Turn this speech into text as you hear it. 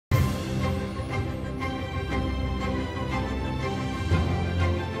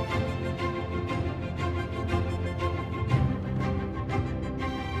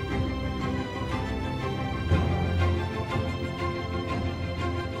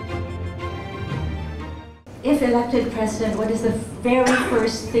if elected president, what is the very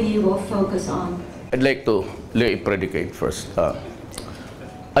first thing you will focus on? I'd like to lay a predicate first.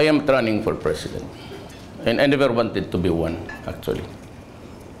 I am running for president, and I never wanted to be one, actually.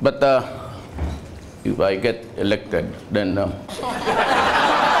 But if I get elected, then no.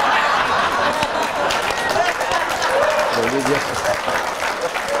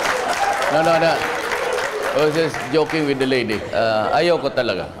 I was just joking with the lady. Ayaw ko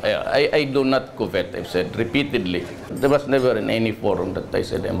talaga. I do not covet, I've said repeatedly. There was never in any forum that I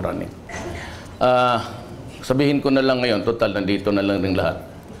said I'm running. Sabihin ko na lang ngayon, total, nandito na lang rin lahat.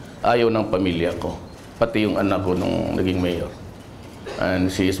 Ayaw ng pamilya ko. Pati yung anak ko nung naging mayor. And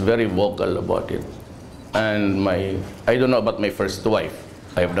she is very vocal about it. And I don't know about my first wife.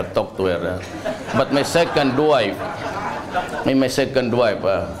 I have not talked to her. But my second wife,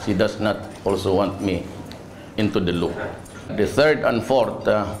 she does not also want me into the loop. The third and fourth,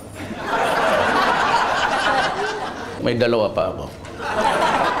 may dalawa pa ako.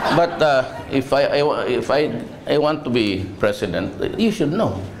 But if I want to be president, you should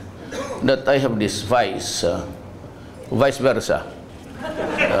know that I have this vice versa.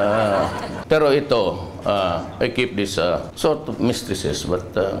 Pero ito, I keep this sort of mysticism,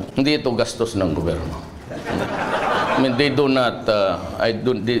 but hindi ito gastos ng gobyerno. I mean, they do not, I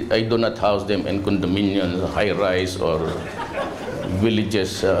do not house them in condominiums, high-rise, or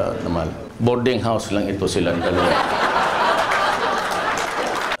villages naman. Boarding house lang ito silang dalawa.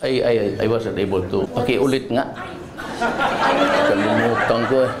 I wasn't able to. Okay, ulit nga. Kalimutan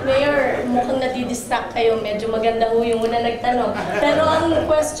ko eh. Mayor, mukhang nadidistract kayo. Medyo maganda ho yung una nagtanong. Pero ang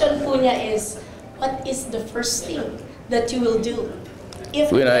question po niya is, what is the first thing that you will do if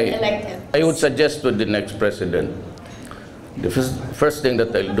you are elected? I would suggest to the next president, the first thing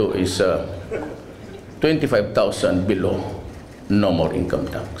that I'll do is 25,000 below, no more income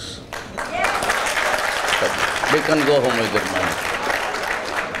tax. They can go home with their money.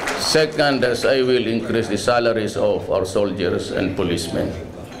 Second, as I will increase the salaries of our soldiers and policemen.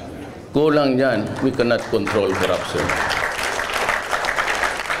 Kulang yan, we cannot control corruption.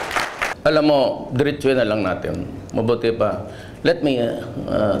 Alam mo, diretso na lang natin. Mabuti pa. Let me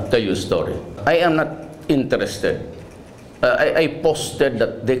tell you a story. I am not interested. I posted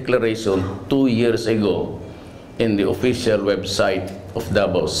that declaration 2 years ago in the official website of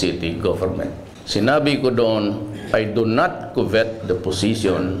Davao City government. Sinabi ko doon, I do not covet the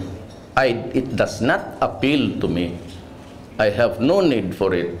position. It does not appeal to me. I have no need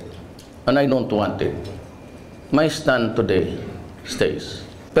for it, and I don't want it. My stand today stays.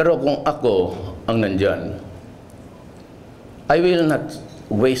 Pero kung ako ang nandyan, I will not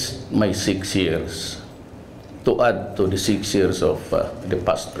waste my 6 years to add to the 6 years of the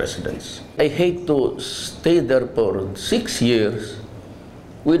past presidents. I hate to stay there for 6 years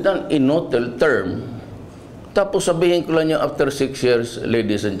with an inutil term. Tapos sabihin ko lang niya after 6 years,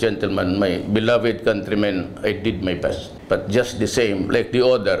 ladies and gentlemen, my beloved countrymen, I did my best. But just the same, like the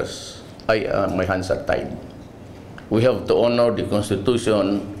others, my hands are tied. We have to honor the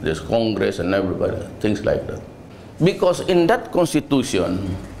Constitution, this Congress, and everybody, things like that. Because in that Constitution,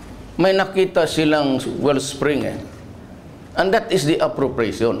 may nakita silang wellspring eh. And that is the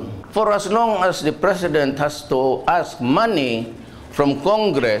appropriation. For as long as the President has to ask money from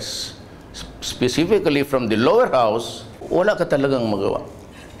Congress, specifically from the lower house, wala ka talagang magawa.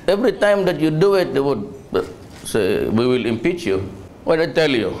 Every time that you do it, they would say, we will impeach you. Well, I tell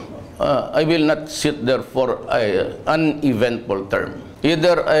you, I will not sit there for an uneventful term.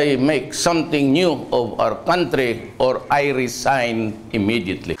 Either I make something new of our country or I resign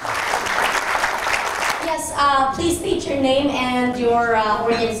immediately. Yes, please state your name and your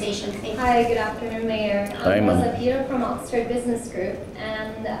organization. Thank you. Hi, good afternoon, Mayor. Hi, I'm ma'am. Peter from Oxford Business Group,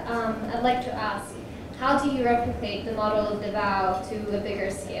 and I'd like to ask, how do you replicate the model of Davao to a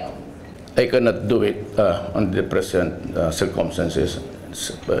bigger scale? I cannot do it on the present circumstances,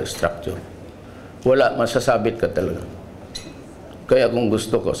 structure. Wala, masasabit ka talaga. Kaya kung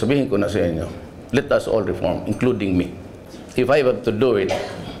gusto ko, sabihin ko na sa inyo, let us all reform, including me. If I have to do it,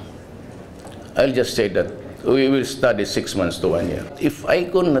 I'll just say that we will study 6 months to 1 year. If I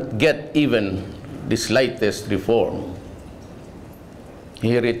could not get even the slightest reform,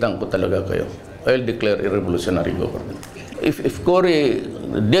 hihiritan ko talaga kayo. I'll declare a revolutionary government. If Cory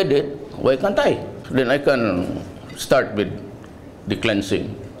did it, why can't I? Then I can start with the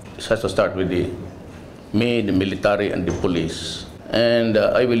cleansing. It has to start with me, the military, and the police. And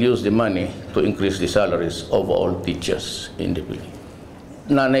I will use the money to increase the salaries of all teachers in the Philippines.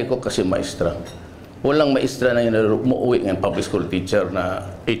 Nanay ko kasi maestra. Walang maestra na umuwi ng public school teacher na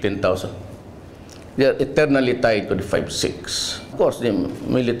 18,000. they are eternally tied to the 5-6. Of course, the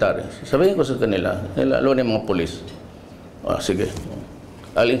military. Sabihin ko sa kanila, lalo na yung mga polis, sige,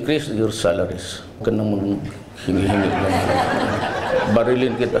 I'll increase your salaries. Huwag ka nang hingi-hingi lang.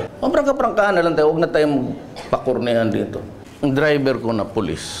 Barilin kita. Prangka-prangkahan na lang tayo, huwag na tayong pakurnehan dito. Ang driver ko na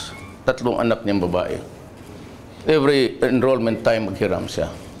polis, 3 anak niyang babae. Every enrollment time maghiram siya.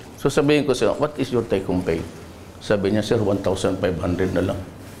 So sabihin ko siya, what is your take-home pay? Sabi niya, sir, 1,500 na lang.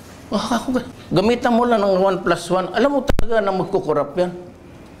 Gamitan mo lang ng 1+1. Alam mo talaga na magkukurap yan.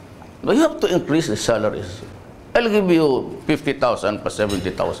 You have to increase the salaries. I'll give you 50,000 pa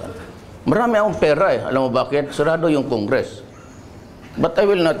 70,000. Marami akong pera eh. Alam mo bakit? Sarado yung Congress. But I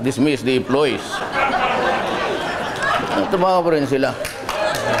will not dismiss the employees. Tumawa pa rin sila.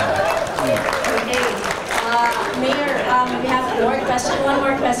 Mayor, we have one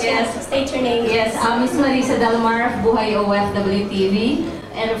more question. Yes. State your name. Yes, Miss Marisa Dalmar of Buhay OFW TV,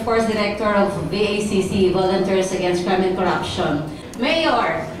 and of course, Director of VACC, Volunteers Against Crime and Corruption.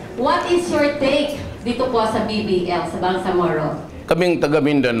 Mayor, what is your take dito po sa BBL, sa Bangsamoro? Kaming taga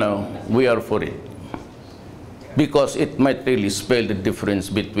Mindanao, we are for it. Because it might really spell the difference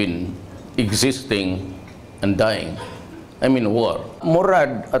between existing and dying. I mean, war.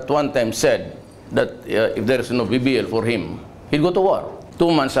 Murad at one time said that if there is no BBL for him, he'd go to war. 2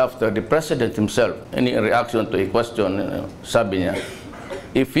 months after, the president himself, in reaction to a question, sabi niya,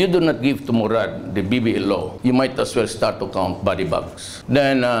 if you do not give to Murad the BBL law, you might as well start to count body bags.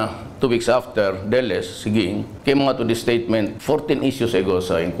 Then, 2 weeks after, Deles, Siging, came out with the statement 14 issues ago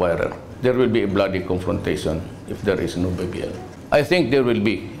sa Inquirer. There will be a bloody confrontation if there is no BBL. I think there will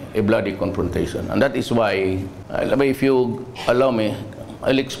be a bloody confrontation. And that is why, if you allow me,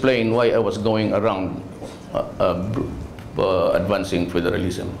 I'll explain why I was going around advancing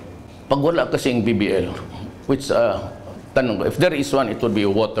federalism. Pag wala kasing BBL, which, tanong ko, if there is one, it would be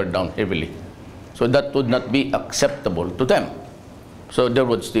watered down heavily. So that would not be acceptable to them. So there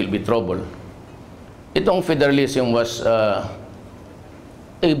would still be trouble. Itong federalism was a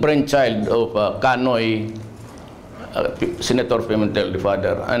brainchild of Kanoy, Senator Pimentel, the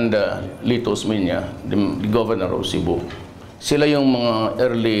father, and Lito Osmeña, the governor of Cebu. Sila yung mga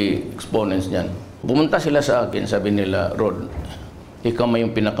early exponents niyan. Pumunta sila sa akin, sabi nila, Rod, ikaw may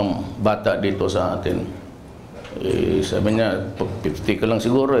yung pinakabata dito sa atin. Sabi niya, 50 ka lang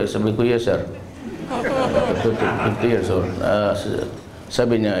siguro eh. Sabi ko, yes sir. 50 years old.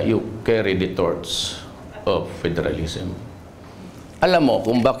 Sabi niya, you carry the torch of federalism. Alam mo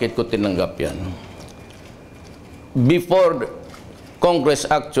kung bakit ko tinanggap yan. Before Congress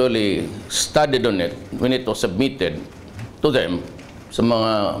actually studied on it, when it was submitted to them, sa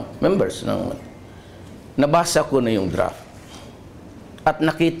mga members, nabasa ko na yung draft. At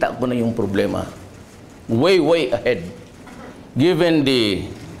nakita ko na yung problema. Way ahead. Given the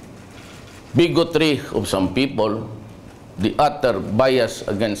bigotry of some people, the utter bias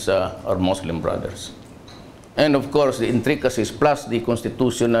against our Muslim brothers. And of course, the intricacies plus the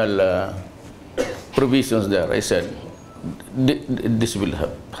constitutional provisions there. I said, this will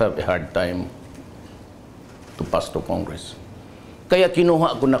have a hard time to pass to Congress. Kaya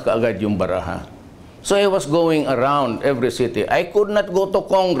kinuha ko na kaagad yung baraha. So I was going around every city. I could not go to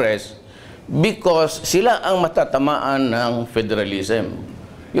Congress because sila ang matatamaan ng federalism.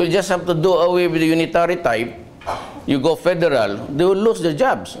 You just have to do away with the unitary type. You go federal, they will lose their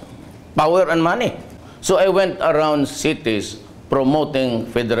jobs, power and money. So I went around cities promoting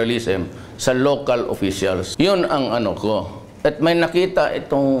federalism sa local officials. Yun ang ano ko. At may nakita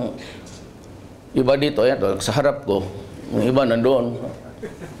itong iba dito, yan, sa harap ko, yung iba nandoon.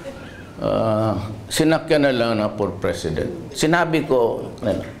 Sinakyan na lang na for president. Sinabi ko,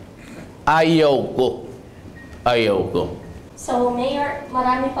 ayaw ko. So, Mayor,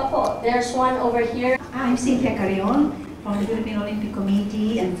 marami pa po. There's one over here. I'm Cynthia Carrion from the Philippine Olympic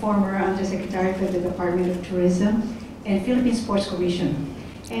Committee and former Undersecretary for the Department of Tourism and Philippine Sports Commission.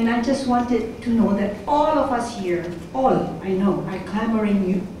 And I just wanted to know that all of us here, all I know, are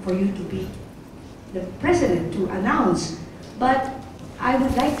clamoring for you to be the president to announce. But I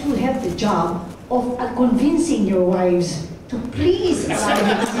would like to have the job of convincing your wives to please allow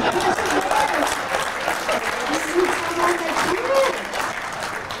you to be president.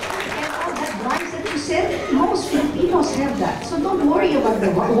 Most Filipinos have that. So don't worry about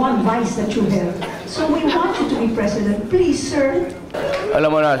the one vice that you have. So we want you to be president. Please, sir.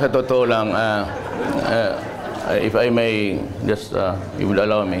 Alam mo na, sa totoo lang, if I may just, you would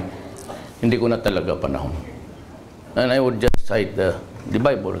allow me, hindi ko na talaga panahon. And I would just cite the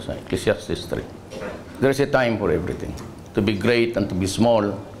Bible, Ecclesiastes 3. There's a time for everything. To be great and to be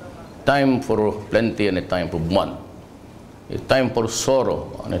small. Time for plenty and a time for want. A time for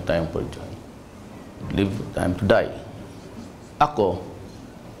sorrow and a time for joy. live time to die. Ako,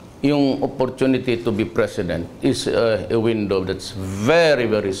 yung opportunity to be president is a window that's very,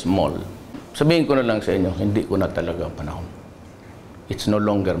 very small. Sabihin ko na lang sa inyo, hindi ko na talaga panahon. It's no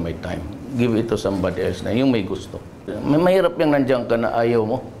longer my time. Give it to somebody else na yung may gusto. Mahirap yung nandiyan ka na ayaw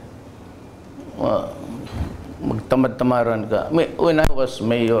mo. Magtamad-tamaran ka. When I was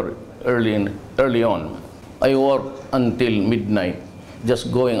mayor early on, I worked until midnight, just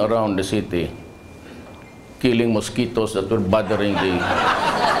going around the city, killing mosquitoes that were bothering the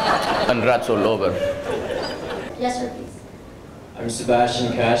and rats all over. Yes, sir, please. I'm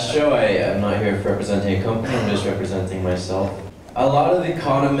Sebastian Castro. I am not here representing a company, I'm just representing myself. A lot of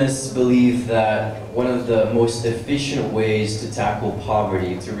economists believe that one of the most efficient ways to tackle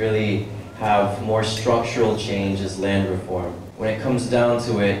poverty, to really have more structural change, is land reform. When it comes down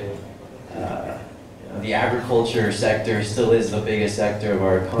to it, the agriculture sector still is the biggest sector of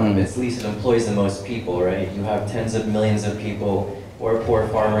our economy. At least it employs the most people, right? You have tens of millions of people who are poor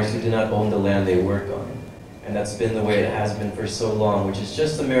farmers who do not own the land they work on. And that's been the way it has been for so long, which is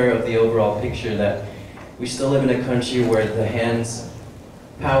just a mirror of the overall picture that we still live in a country where the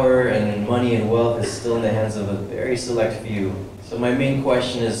power and money and wealth is still in the hands of a very select few. So my main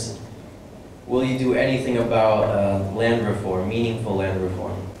question is, will you do anything about land reform, meaningful land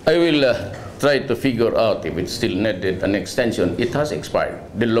reform? I will try to figure out if it's still needed an extension. It has expired,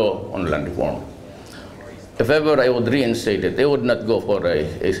 the law on land reform. If ever I would reinstate it, I would not go for a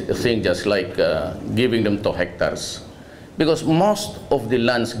thing just like giving them 2 hectares. Because most of the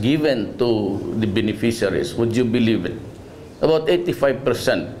lands given to the beneficiaries, would you believe it? About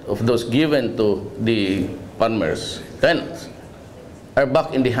 85% of those given to the farmers, tenants, are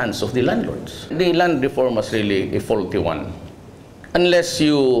back in the hands of the landlords. The land reform was really a faulty one. Unless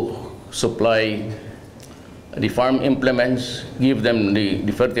you supply the farm implements, give them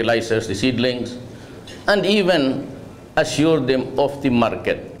the fertilizers, the seedlings, and even assure them of the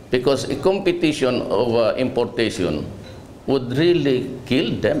market. Because a competition of importation would really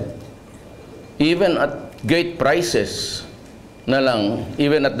kill them. Even at great prices na lang,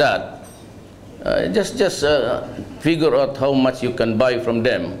 even at that, just figure out how much you can buy from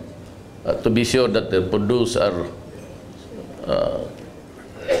them to be sure that the produce are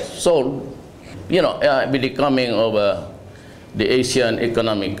sold. You know, with the coming of the Asian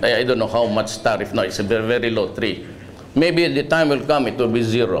economic, I don't know how much tariff now. It's a very, very low, 3. Maybe the time will come, it will be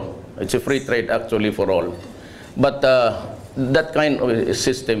 0. It's a free trade actually for all. But that kind of a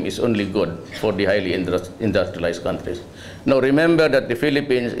system is only good for the highly industrialized countries. Now remember that the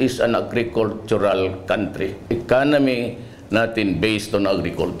Philippines is an agricultural country. Economy natin based on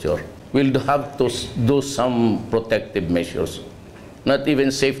agriculture. We'll have to do some protective measures, not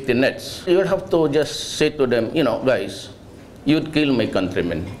even safety nets. You'll have to just say to them, you know, guys, you'd kill my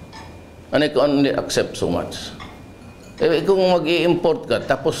countrymen, and I can only accept so much. Eh, kung mag-i-import ka,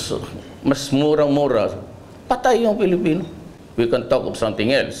 tapos mas murang-mura, patay yung Pilipino. We can talk of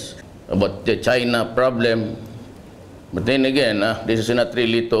something else, about the China problem. But then again, this is not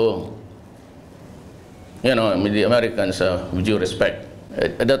really to, you know, with the Americans, with due respect.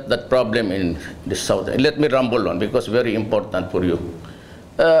 That problem in the South. Let me ramble on because very important for you.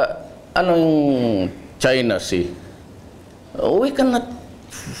 Ano yung China Sea? We cannot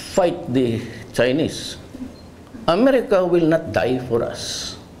fight the Chinese. America will not die for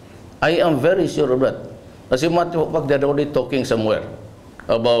us. I am very sure of that. As a matter of fact, they're already talking somewhere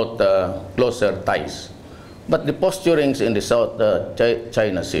about closer ties. But the posturings in the South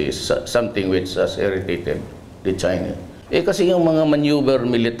China Sea is something which has irritated the China. Eh kasi yung mga maneuver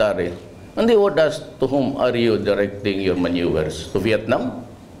military, and they would ask, to whom are you directing your maneuvers? To Vietnam,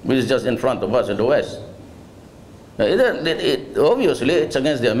 which is just in front of us in the West. Obviously, it's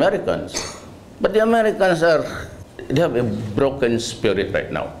against the Americans. But the Americans they have a broken spirit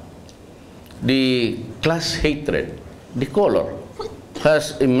right now. The class hatred, the color,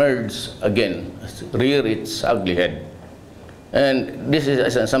 has emerged again, rear its ugly head. And this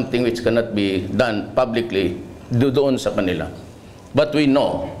is something which cannot be done publicly doon sa kanila. But we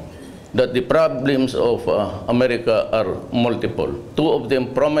know that the problems of America are multiple. 2 of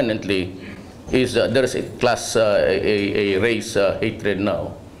them prominently is there's a class, a race hatred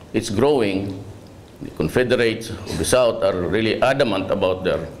now. It's growing. The Confederates of the South are really adamant about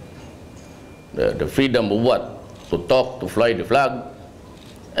the freedom of what? To talk, to fly the flag.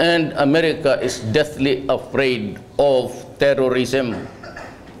 And America is deathly afraid of terrorism.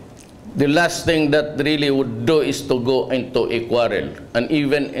 The last thing that really would do is to go into a quarrel. And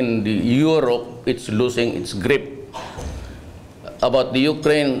even in the Europe, it's losing its grip. About the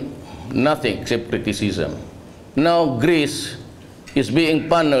Ukraine, nothing except criticism. Now Greece is being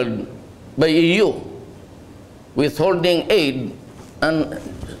paneled by EU. withholding aid, and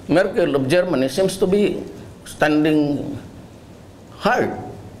Merkel of Germany seems to be standing hard.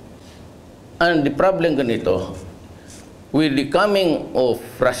 And the problem ganito, with the coming of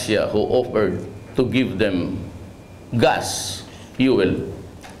Russia, who offered to give them gas, fuel,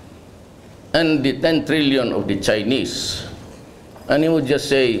 and the 10 trillion of the Chinese, and he would just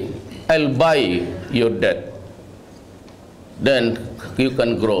say, I'll buy your debt, then you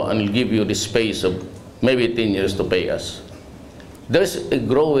can grow and I'll give you the space of maybe 10 years to pay us. There's a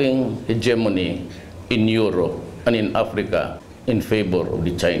growing hegemony in Europe and in Africa in favor of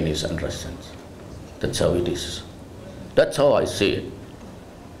the Chinese and Russians. That's how it is. That's how I see it.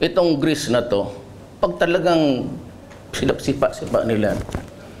 Itong Greece na to, pag talagang sipa nila,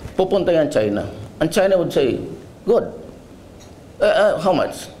 pupunta yan China. And China would say, good. How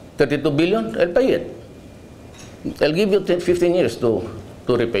much? 32 billion? I'll pay it. I'll give you 15 years to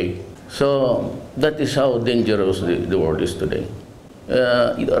repay. So that is how dangerous the world is today.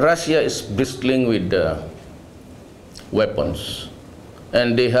 Russia is bristling with weapons.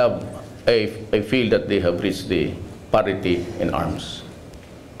 And they have, I feel that they have reached the parity in arms.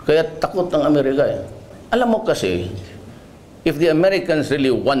 Kaya takot ng Amerika eh. Alam mo kasi, if the Americans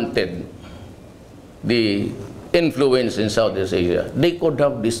really wanted the influence in Southeast Asia, they could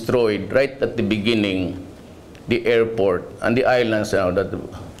have destroyed right at the beginning the airport and the islands now that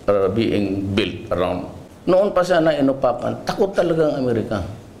are being built around. Noon pa sana inupakan, takot talaga ang Amerika.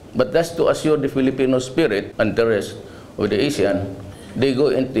 But that's to assure the Filipino spirit and the rest of the ASEAN, they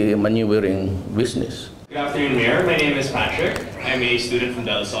go into maneuvering business. Good afternoon, Mayor. My name is Patrick. I'm a student from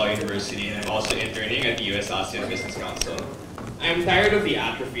De La Salle University, and I'm also interning at the U.S. ASEAN Business Council. I'm tired of the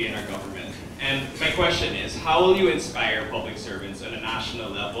atrophy in our government, and my question is, how will you inspire public servants on a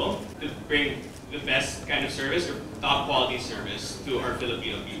national level to bring the best kind of service or top quality service to our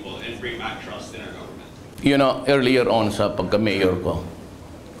Filipino people and bring back trust in our government? You know, earlier on sa pagka-mayor ko,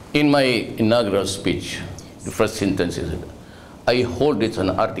 in my inaugural speech, the first sentence is, I hold it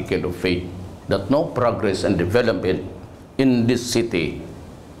an article of faith that no progress and development in this city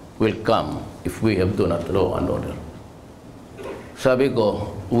will come if we have not law and order. Sabi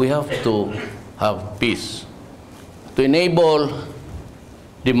ko, we have to have peace to enable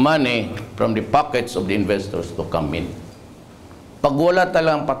the money from the pockets of the investors to come in. Pag wala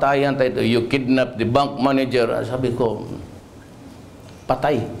talang patayan tayo, you kidnap the bank manager, sabi ko,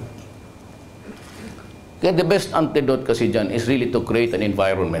 patay. Kaya the best antidote kasi dyan is really to create an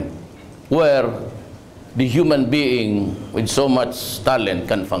environment where the human being with so much talent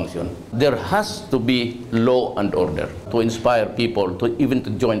can function. There has to be law and order to inspire people to even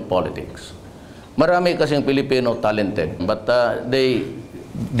to join politics. Marami kasing Filipino talented, but they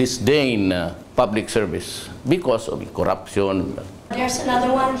disdain public service because of corruption. There's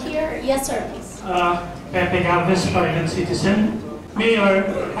another one here. Yes, sir, please. Pepe Galvez, private citizen. Mayor,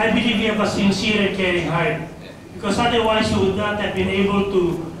 I believe you have a sincere and caring heart, because otherwise you would not have been able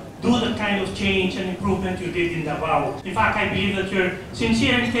to do the kind of change and improvement you did in Davao. In fact, I believe that your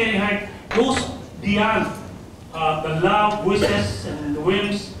sincere and caring heart goes beyond the love, wishes, and the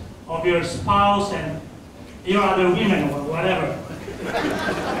whims of your spouse and your other women or whatever.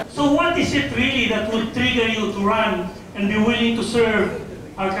 So what is it really that would trigger you to run and be willing to serve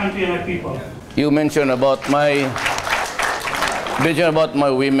our country and our people? You mentioned about my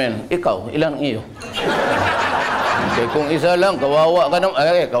women. Ikaw, ilang iyo? Okay, kung isa lang, kawawa ka naman.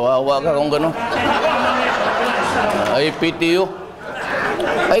 Ay, kawawa ka kung gano'n. I pity you.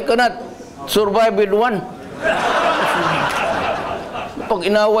 I cannot survive with one. Pag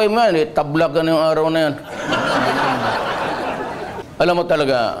inaway mo yan, tablag ka na yung araw na yan. Alam mo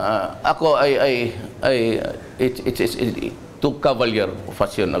talaga, ako it's too cavalier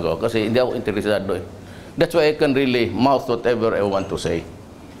fashion ako kasi hindi ako interesado eh. That's why I can really mouth whatever I want to say.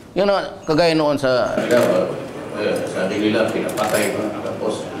 You know, kagaya noon sa sabi nila, pinapatay ko,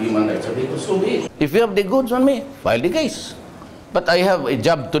 tapos human rights. Sabi ko, so be it. If you have the goods on me, file the case. But I have a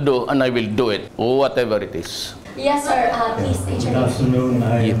job to do and I will do it, whatever it is. Yes, sir. Please state your name. Good afternoon.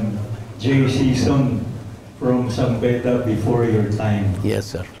 I am Jay Season from Sampeda before your time.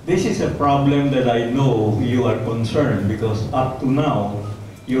 Yes, sir. This is a problem that I know you are concerned because up to now,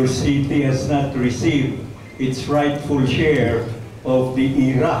 your city has not received its rightful share of the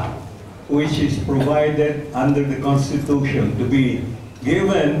IRA, which is provided under the Constitution to be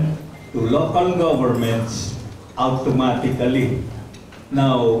given to local governments automatically.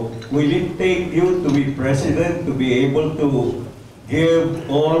 Now, will it take you to be president to be able to give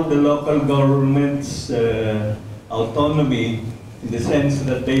all the local governments autonomy in the sense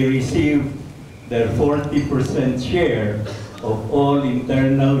that they receive their 40% share of all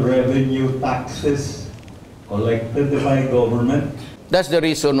internal revenue taxes collected by government. That's the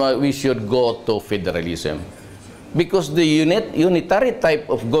reason why we should go to federalism. Because the unitary type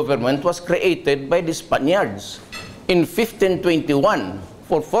of government was created by the Spaniards in 1521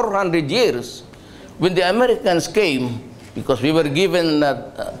 for 400 years. When the Americans came, because we were given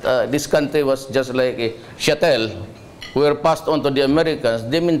this country was just like a chattel, we were passed on to the Americans,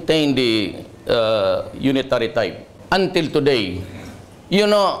 they maintained the unitary type until today. You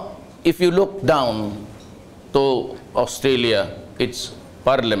know, if you look down to Australia, it's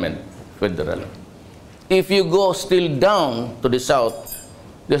parliament, federal. If you go still down to the south,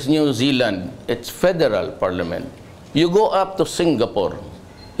 there's New Zealand, it's federal parliament. You go up to Singapore,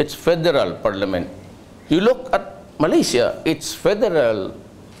 it's federal parliament. You look at Malaysia, it's federal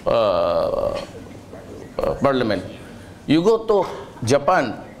parliament. You go to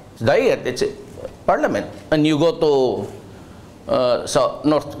Japan, Diet, it's a parliament. And you go to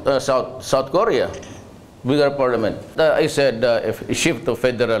South Korea, bigger parliament. I said if a shift to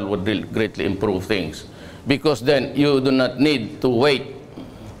federal would greatly improve things, because then you do not need to wait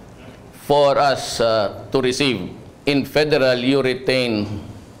for us to receive. In federal, you retain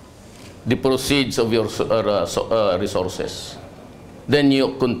the proceeds of your resources. Then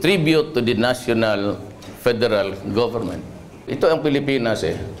you contribute to the national federal government. Ito ang Pilipinas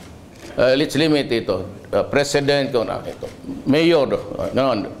eh. Let's limit ito. President, ito. Mayor,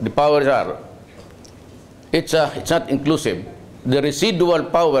 the powers are. It's not inclusive. The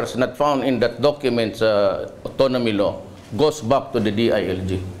residual powers not found in that document's autonomy law goes back to the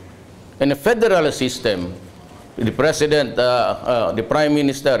DILG. In a federal system, the president, the prime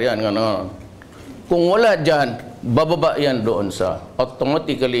minister, yan, kung wala dyan, bababa yan doon sa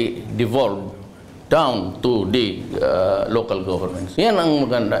automatically devolved down to the local governments. Yan ang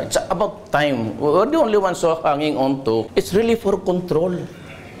maganda. It's about time. We're the only ones who are hanging on to. It's really for control.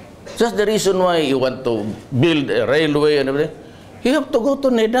 That's the reason why you want to build a railway and everything. You have to go to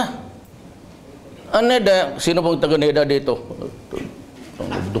NEDA. Ang NEDA, sino pong taga NEDA dito?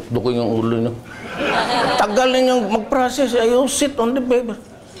 Dukdukin yung ulo nyo. Tagal ninyong mag-process. You sit on the paper.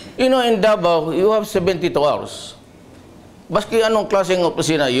 You know, in Davao, you have 72 hours. Baski anong klaseng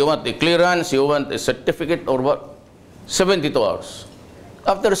opisina, you want a clearance, you want a certificate or what? 72 hours.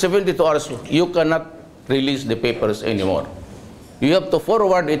 After 72 hours, you cannot release the papers anymore. You have to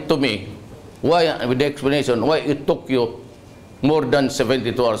forward it to me. Why, with the explanation, why it took you more than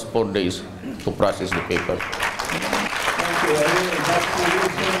 72 hours, 4 days to process the paper. Thank you. That's the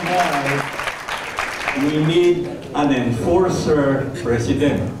reason why we need an enforcer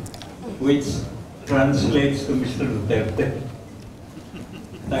president, which translates to Mr. Duterte.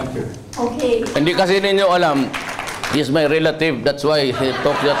 Thank you. Okay. Hindi kasi ninyo alam, he's my relative, that's why he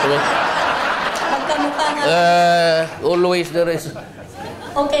talks that way. Magkamukha nga. Always there is.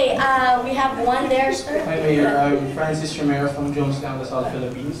 Okay, we have one there, sir. Hi, Mayor. I'm Francis Romero from Jonestown, the South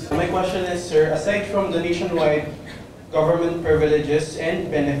Philippines. My question is, sir, aside from the nationwide government privileges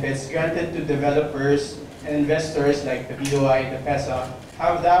and benefits granted to developers and investors like the BOI, the PESA,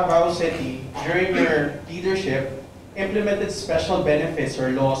 have Davao City, during your leadership, implemented special benefits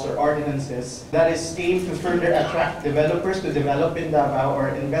or laws or ordinances that is aimed to further attract developers to develop in Davao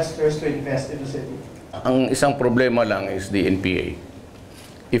or investors to invest in the city? Ang isang problema lang is the NPA.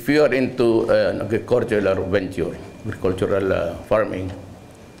 If you are into agricultural venture, agricultural farming,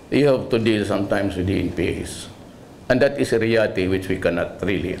 you have to deal sometimes with the NPAs. And that is a reality which we cannot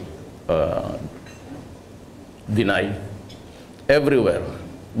really deny everywhere.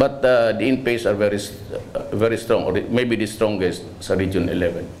 But the NPAs are very strong, or maybe the strongest sa Region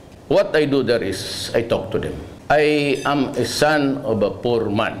 11. What I do there is I talk to them. I am a son of a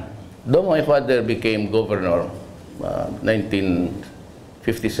poor man. Though my father became governor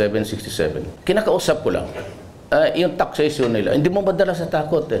 1957-67, kinakausap ko lang. Yung taxation nila, hindi mo madala sa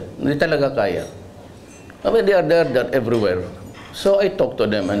takot eh. Hindi talaga kaya. I mean, they are there everywhere. So I talk to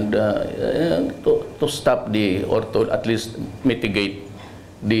them and to stop or to at least mitigate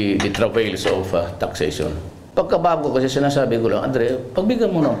the travails of taxation. Pagkabago kasi sinasabi ko lang, Andre,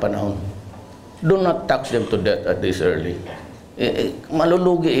 pagbigyan mo ng panahon. Do not tax them to death at this early.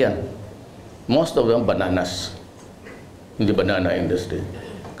 Malulugi yan. Most of them bananas. Hindi banana industry.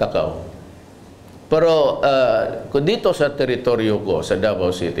 Kakao. Pero kung dito sa teritoryo ko, sa Davao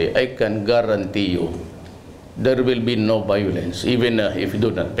City, I can guarantee you there will be no violence, even if you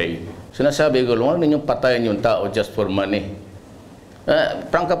do not pay. Sinasabi ko, huwag ninyong patayin yung tao just for money.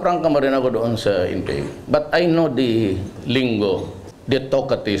 Prangka-prangka mo rin ako doon sa NPA. But I know the lingo, the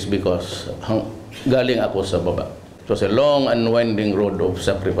talkative, because galing ako sa baba. It was a long and winding road of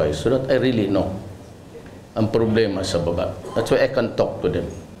sacrifice, so that I really know ang problema sa baba. That's why I can talk to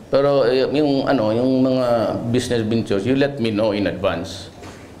them. Pero yung mga business ventures, you let me know in advance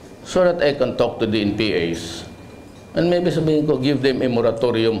so that I can talk to the NPAs. And maybe sabihin ko, give them a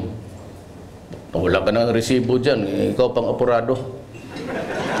moratorium. Wala ka ng resibo dyan, ikaw pang apurado.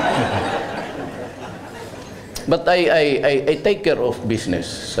 But I take care of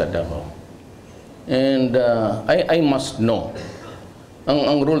business sa Davao. And I must know.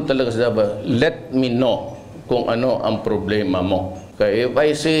 Ang rule talaga sa Davao, let me know kung ano ang problema mo. Kaya if I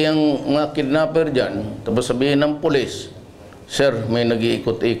see yung mga kidnapper dyan, tapos sabihin ng pulis, sir, may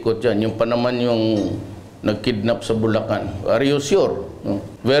nag-iikot-ikot dyan. Yung pa naman yung nag-kidnap sa Bulacan. Are you sure?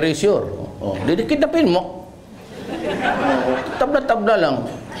 Very sure. Didikidnapin mo. Tabla-tabla lang.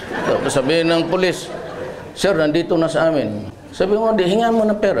 Tapos sabihin ng pulis, sir, nandito na sa amin. Sabi mo, hingan mo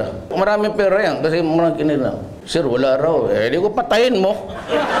ng pera. Maraming pera yan kasi mga kinidnap. Sir, wala raw. Di ko patayin mo.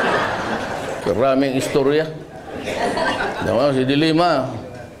 Maraming istorya. Diba, si Dilima.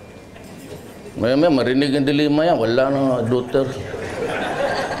 Maya marinig ang Dilima yan. Wala na Duterte.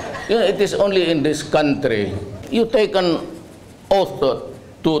 It is only in this country you take an oath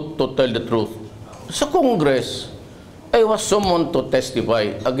to tell the truth. Sa Congress, I was summoned to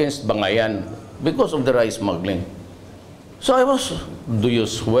testify against Bangayan because of the rice smuggling. So I was, do you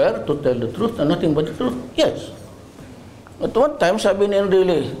swear to tell the truth and nothing but the truth? Yes. At one time, sabi ni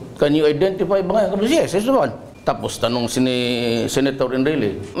Enrile, can you identify Bangayan? Yes, it's the one. Tapos tanong si Senator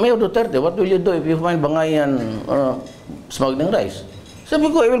Enrile, Mayor Duterte, what will you do if you find Bangayan smuggling rice? Sabi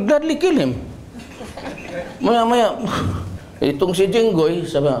ko, I will gladly kill him. Maya-maya, itong si Jinggoy,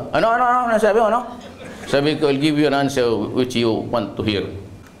 sabi, sabi mo, ano? Sabi ko, I'll give you an answer which you want to hear.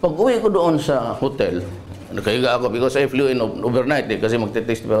 Pag uwi ko doon sa hotel, nakahiga ako because I flew in overnight kasi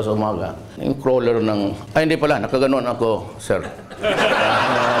magte-testify ako sa umaga. Yung crawler ng, hindi pala, nakaganon ako, sir.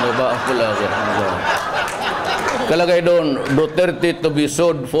 Diba, ang pula ako. Kalagay doon, Duterte to be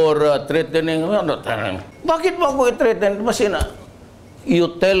sued for threatening. Bakit mo ako i-threaten? Masina,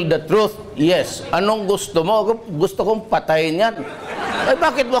 you tell the truth. Yes. Anong gusto mo? Gusto kong patayin yan. Ay,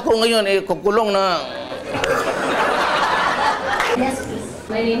 bakit mo ako ngayon kukulong na... Yes, please.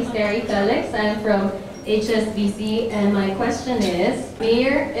 My name is Terry Felix. I'm from HSBC, and my question is,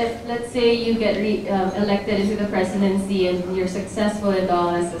 Mayor, if let's say you get elected into the presidency and you're successful in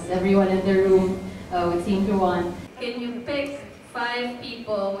all, as everyone in the room would seem to want, can you pick 5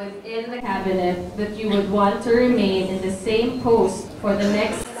 people within the cabinet that you would want to remain in the same post for the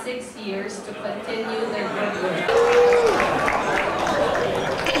next 6 years to continue their good work?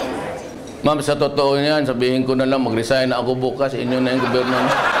 Ma'am, sa totoo niyan, sabihin ko na lang, mag-resign na ako bukas, inyo na yung gobyerno.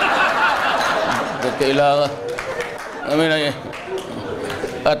 Kailangan. I mean,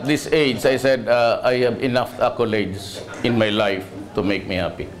 at this age, I said, I have enough accolades in my life to make me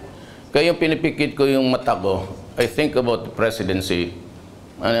happy. Kaya yung pinipikit ko yung mata ko, I think about the presidency,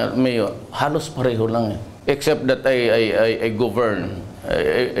 Mayor, halos pareho lang eh. Except that I govern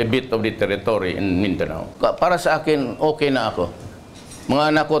a bit of the territory in Mindanao. Para sa akin, okay na ako.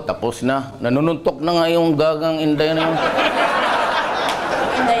 Mga anak ko, tapos na. Nanununtok na nga yung gagang Inday na yun.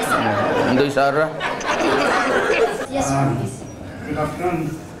 Inday Sara. Yes, please. Good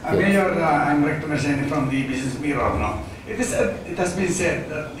afternoon. Mayor, I'm representing from the Business Bureau. No? It has been said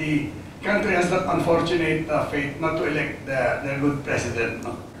that the country has that unfortunate fate not to elect their good president.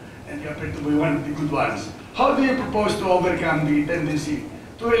 No? And you appear to be one of the good ones. How do you propose to overcome the tendency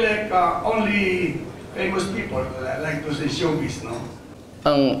to elect only famous people like those in showbiz? No?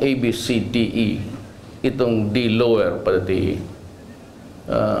 Ang ABCDE, itong D lower pati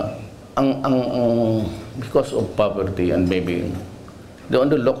because of poverty and maybe the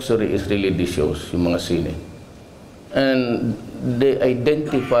only luxury is really the shows, yung mga sine. And they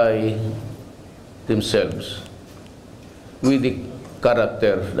identify themselves with the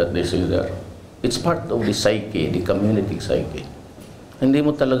character that they see there. It's part of the psyche, the community psyche. Hindi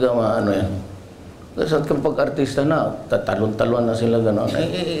mo talaga maano yan. Kasi kapag artista na, tatalon-talon na sila gano'n.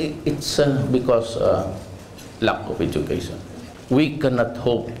 It's because lack of education. We cannot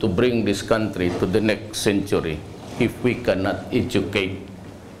hope to bring this country to the next century if we cannot educate.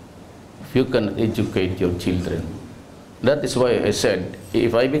 If you cannot educate your children. That is why I said,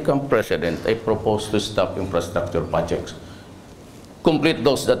 if I become president, I propose to stop infrastructure projects. Complete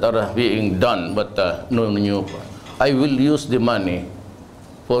those that are being done, but no new. I will use the money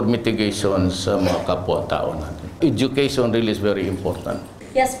for mitigation sa mga kapwa-tao natin. Education really is very important.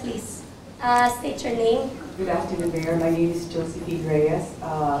 Yes, please. State your name. Good afternoon, Mayor. My name is Josephine Reyes,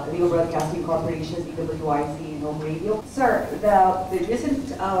 Legal Broadcasting Corporation, DWIC, Home Radio. Sir, the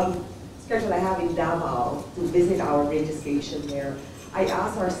recent schedule I have in Davao to visit our radio station there, I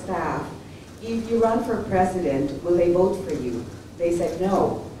asked our staff, if you run for president, will they vote for you? They said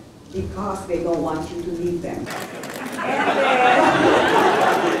no. because they don't want you to leave them. And then,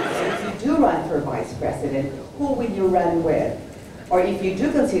 if you do run for vice president, who will you run with? Or if you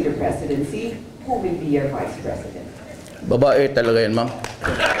do consider presidency, who will be your vice president? Babae talaga yan, ma'am.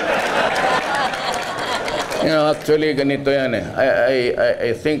 Actually, ganito yan eh.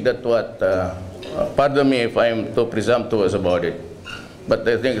 I think that what, pardon me if I'm too presumptuous about it, but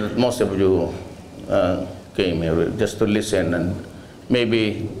I think that most of you came here just to listen and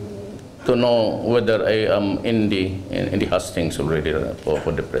maybe to know whether I am in the hustings already for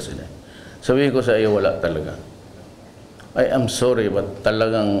the president. Sabihin ko sa iyo, wala talaga. I am sorry, but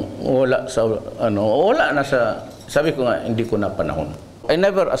talagang wala sa, wala na sa, sabi ko nga, hindi ko na panahon. I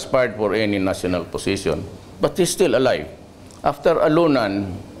never aspired for any national position, but he's still alive. After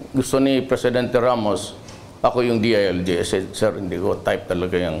alunan, gusto ni Presidente Ramos, ako yung DILG. I said, sir, hindi ko type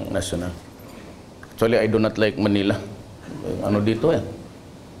talaga yung national. Actually, I do not like Manila. Ano dito eh?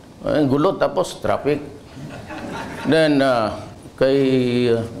 Gulo, tapos traffic. Then, kay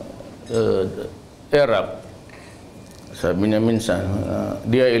ERAP, sabi niya minsan,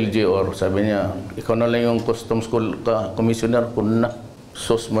 DILG or sabi niya, ikaw na lang yung Customs Commissioner ko na.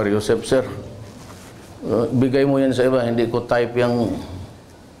 Sos Mariosep, sir. Bigay mo yan sa iba, hindi ko type yung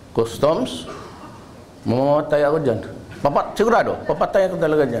customs. Mamamatay ako dyan. Sigurado, papatay ako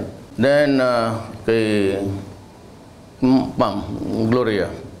talaga dyan. Then, kay Ma'am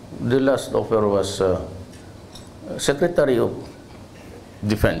Gloria, the last offer was Secretary of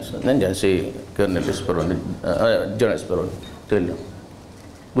Defense. Nandiyan si Colonel Esperon, General Esperon.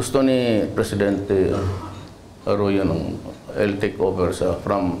 Gusto ni Presidente Arroyo nung I'll take over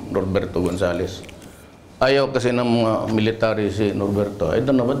from Norberto Gonzales. Ayaw kasi ng mga military si Norberto. I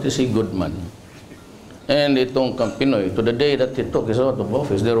don't know, but is he good man? And itong Pinoy, to the day that he took his out of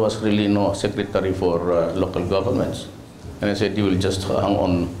office, there was really no secretary for local governments. And I said he will just hang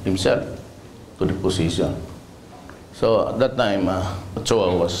on himself to the position. So at that time,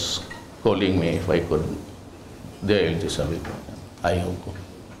 Ochoa was calling me if I could DILG, sabi ko. Ayaw ko.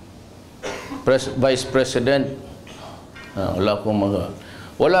 Vice President, wala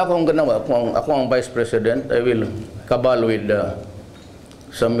akong ganawa. Kung ako ang Vice President, I will cabal with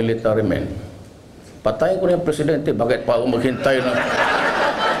some military men. Patayin ko na yung Presidente. Bakit pa ako maghintay na?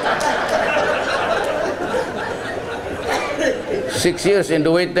 6 years in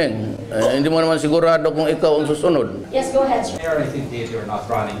the waiting. Hindi mo naman sigurado kung ikaw ang susunod. Yes, go ahead, sir. Mayor, if indeed you're not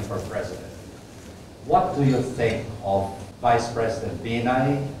running for president, what do you think of Vice President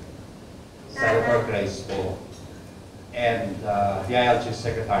Binay, Senator Grace Poe, and DILG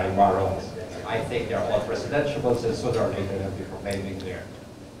Secretary Marron? I think they're all presidentiables, and sooner or later they'll be proclaiming their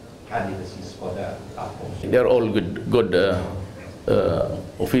candidacies for the top post. They're all good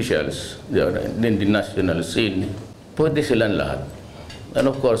officials. They are in the national scene. Pwede silang lahat. And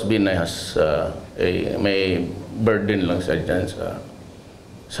of course, Binay has may burden lang siya dyan sa,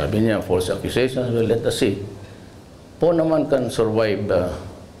 sabi niya, false accusations. Well, let us see. Po naman can survive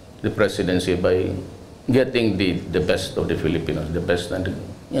the presidency by getting the best of the Filipinos, the best and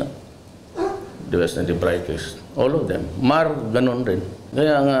the best and the brightest. All of them. Ganun rin.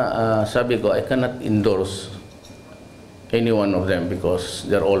 Kaya nga, sabi ko, I cannot endorse any one of them because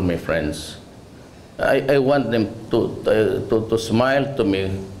they're all my friends. I want them to smile to me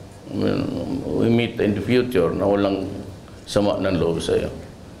when we meet in the future na walang sama ng loob sa'yo.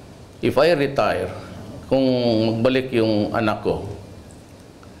 If I retire, kung magbalik yung anak ko,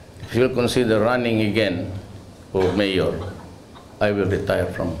 if you'll consider running again for mayor, I will retire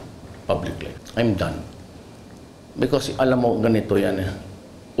from public life. I'm done. Because alam mo, ganito yan eh.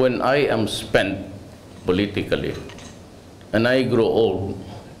 When I am spent politically, and I grow old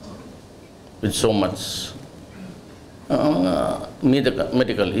with so much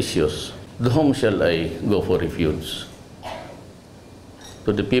medical issues, to whom shall I go for refuge?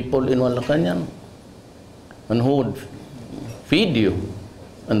 To the people in Malacanang, and who would feed you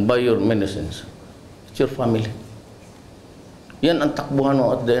and buy your medicines? It's your family. Yan ang takbuhan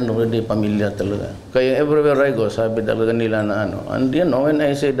mo at the end of the day, pamilya talaga. Kaya everywhere I go, sabi talaga nila na ano. And you know, when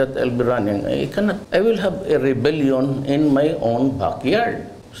I say that I'll be running, I will have a rebellion in my own backyard.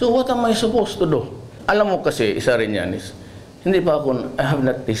 So what am I supposed to do? Alam mo kasi, isa rin yan is, hindi pa ako, I have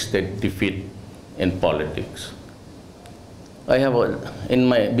not tasted defeat in politics. I have,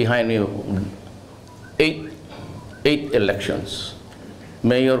 behind me, 8 elections.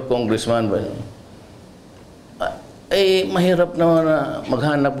 Mayor, congressman, mahirap naman na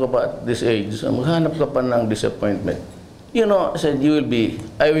maghanap ka pa at this age. Maghanap ka pa ng disappointment. You know, I said,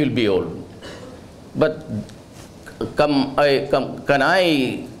 I will be old. But can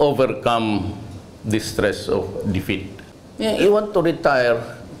I overcome the stress of defeat? Yeah, you want to retire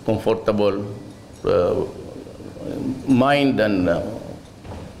comfortable mind and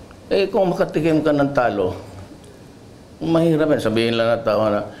kung makatikim ka ng talo, mahirap yan. Sabihin lang na tao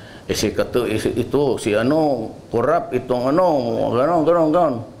na, ito, si ano, corrupt, itong ano,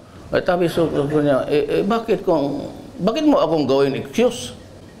 ganon. At sabi niya, bakit mo akong gawin excuse?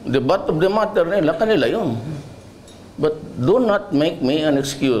 The bottom of the matter nila, kanila yun. But do not make me an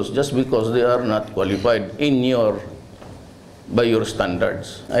excuse just because they are not qualified by your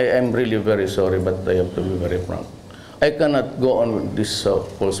standards. I am really very sorry, but I have to be very frank. I cannot go on with this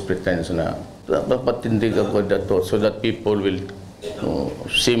false pretense na papatindig ako dato so that people will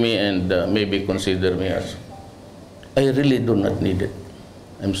see me and maybe consider me as. I really do not need it.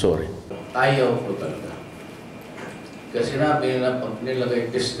 I'm sorry. Ayaw ko talaga. Kasi sinabi nila pag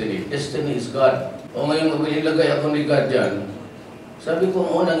nilagay destiny is God. O ngayon kung nilagay ako ni God dyan, sabi ko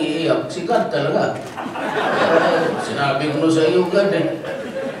unang iiyak, si God talaga. Sinabi ko sa iyo, God,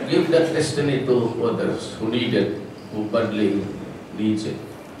 give that destiny to others who need it, who badly needs it.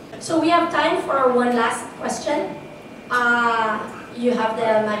 So we have time for one last question. You have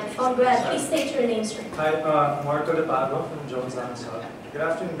the microphone. Go ahead. Please state your name, sir. Hi, Marco De Pablo from Jones Lang South. Good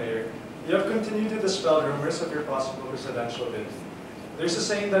afternoon, Mayor. You have continued to dispel rumors of your possible presidential bid. There's a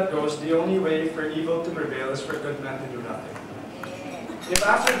saying that goes, the only way for evil to prevail is for good men to do nothing. If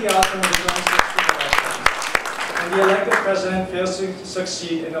after the outcome of the 2016 election, and the elected president fails to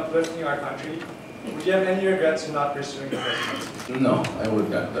succeed in uplifting our country, would you have any regrets in not pursuing the presidency? No, I would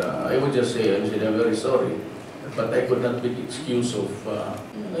not. I would just say, I'm very sorry. But I could not be excuse of,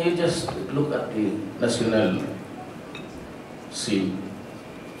 you just look at the national scene.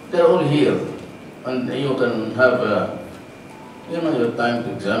 They're all here. And you can have, your time to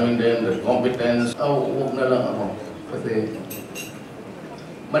examine them, their competence. Huwag na lang ako. Kasi,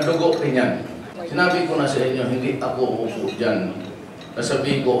 madugo rin yan. Sinabi ko na sa inyo, hindi ako upo dyan.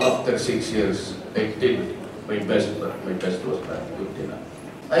 Nasabi ko, after 6 years, I did my best, but my best was not good enough.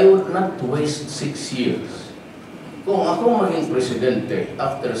 I would not waste 6 years. Kung ako maging presidente,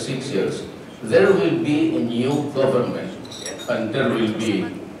 after 6 years, there will be a new government and there will be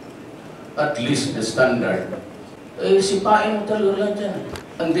at least the standard. Sipain mo talaga lang dyan.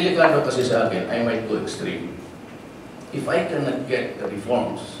 Ang delikado kasi sa akin, I might go extreme. If I cannot get the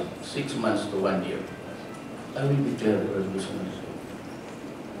reforms 6 months to 1 year, I will declare a revolutionary.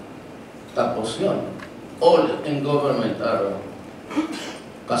 Tapos yun. All in government are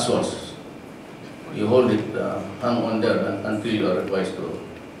casuals. You hold it, hang on there until you are advised to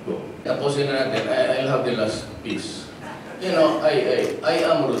go. Tapusin na natin, I'll have the last piece. You know, I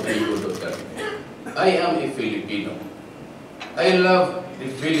am Rodrigo Duterte. I am a Filipino. I love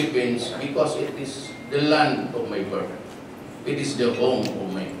the Philippines because it is the land of my birth. It is the home of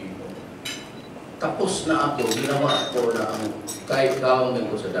my people. Tapos na ako, ginawa ko na ang kahit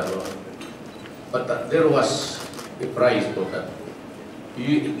kaungan ko sa Davao. But there was a price for that.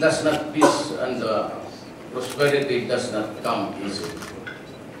 It does not, peace and prosperity does not come easy.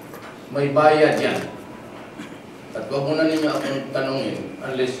 May bayad yan. At huwag mo na ninyo akong tanongin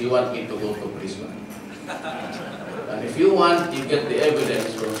unless you want me to go to prison. And if you want, you get the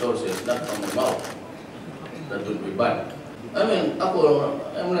evidence from sources, not from my mouth. That would be bad. I mean, ako,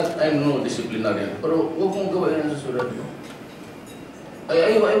 I'm no disciplinarian, pero huwag mong gawin na sa sulat mo.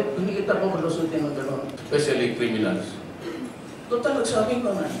 Hindi kita pa malusutin ng gano'n, especially criminals. Total, nagsabi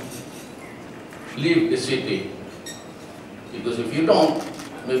ko na, leave the city. Because if you don't,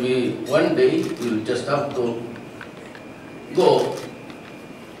 maybe one day, you'll just have to go,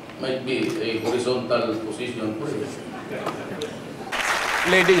 might be a horizontal position for you.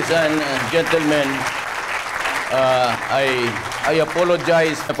 Ladies and gentlemen, I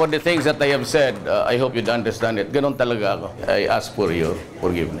apologize for the things that I have said. I hope you'd understand it. Ganon talaga ako. I ask for your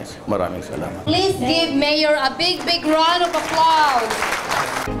forgiveness. Maraming salamat. Please give Mayor a big round of applause.